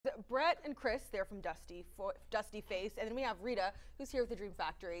Brett and Chris, they're from Dusty Face, and then we have Rita, who's here with the Dream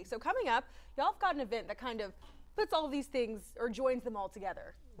Factory. So coming up, y'all have got an event that kind of puts all of these things or joins them all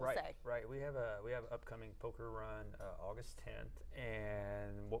together. We'll say. Right. We have an upcoming poker run August 10th,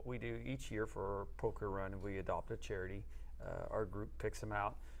 and what we do each year for poker run, we adopt a charity. Our group picks them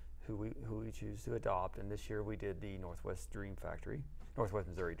out who we choose to adopt, and this year we did the Northwest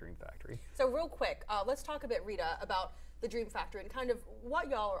Missouri Dream Factory. So real quick, let's talk a bit, Rita, about the Dream Factory and kind of what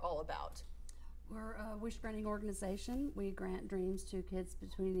y'all are all about. We're a wish granting organization. We grant dreams to kids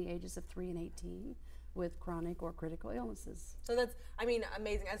between the ages of 3 and 18 with chronic or critical illnesses. So that's, I mean,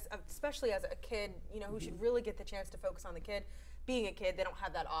 amazing, especially as a kid, you know, who should really get the chance to focus on the kid. Being a kid, they don't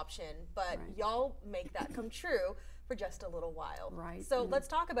have that option, but y'all make that come true for just a little while. Right. So let's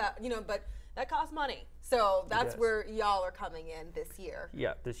talk about, you know, but that costs money. So that's where y'all are coming in this year.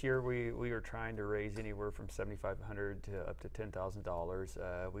 Yeah, this year we are trying to raise anywhere from $7,500 to up to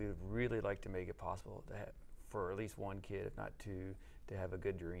 $10,000. We would really like to make it possible to have, for at least one kid, if not two, to have a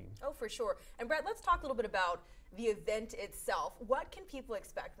good dream. Oh, for sure. And Brett, let's talk a little bit about the event itself. What can people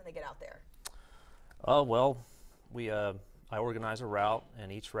expect when they get out there? Well, I organize a route,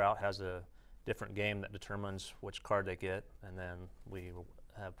 and each route has a different game that determines which card they get, and then we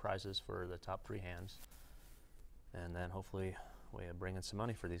have prizes for the top 3 hands, and then hopefully we bring in some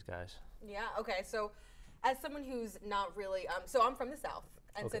money for these guys. Yeah, okay, so as someone who's not really, so I'm from the South,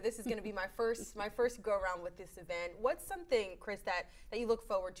 and so this is going to be my first go around with this event. What's something, Chris, that you look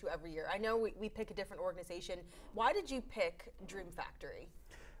forward to every year? I know we pick a different organization. Why did you pick Dream Factory?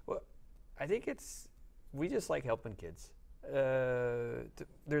 Well, I think we just like helping kids.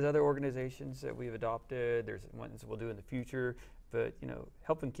 There's other organizations that we've adopted. There's ones we'll do in the future, but you know,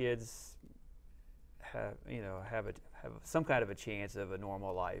 helping kids have some kind of a chance of a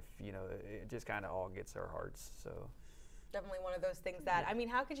normal life. You know, it just kind of all gets our hearts. So definitely one of those things that, I mean,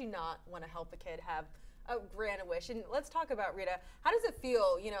 how could you not want to help a kid have a grant a wish? And let's talk about, Rita, how does it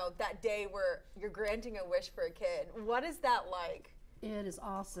feel, you know, that day where you're granting a wish for a kid? What is that like? It is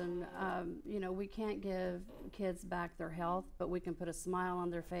awesome. You know, we can't give kids back their health, but we can put a smile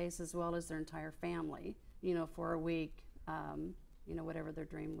on their face as well as their entire family, you know, for a week, you know, whatever their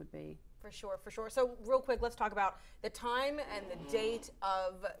dream would be. For sure, for sure. So real quick, let's talk about the time and the date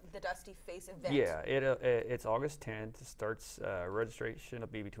of the Dusty Face event. Yeah, it's August 10th. It starts, registration will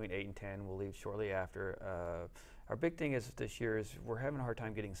be between 8 and 10. We'll leave shortly after. Our big thing is this year is we're having a hard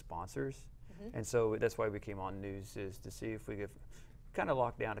time getting sponsors. And so that's why we came on news, is to see if we could kind of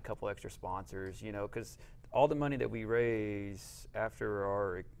lock down a couple extra sponsors, you know, because all the money that we raise after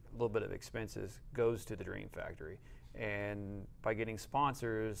our little bit of expenses goes to the Dream Factory. And by getting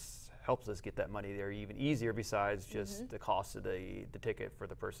sponsors helps us get that money there even easier, besides just the cost of the ticket for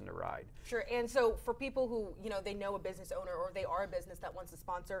the person to ride. Sure. And so for people who, you know, they know a business owner or they are a business that wants to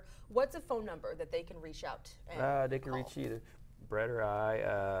sponsor, what's a phone number that they can reach out and they can reach either Brett or I.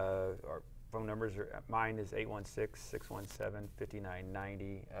 Our phone numbers mine is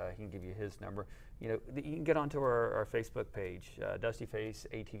 816-617-5990. He can give you his number. You know, you can get onto our Facebook page, Dusty Face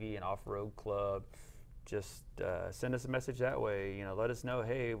ATV and Off-Road Club. Just send us a message that way. You know, let us know,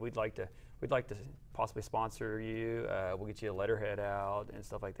 hey, we'd like to possibly sponsor you. We'll get you a letterhead out and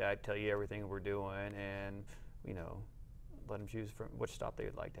stuff like that. Tell you everything we're doing, and you know, let them choose from which stop they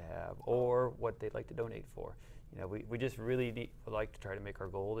would like to have or what they'd like to donate for. You know, we just really would like to try to make our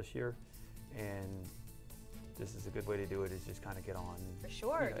goal this year, and this is a good way to do it, is just kind of get on, for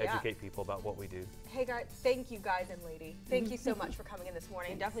sure, you know, educate people about what we do. Hey guys, thank you guys and lady. Thank you so much for coming in this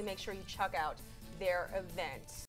morning. Definitely make sure you check out their event.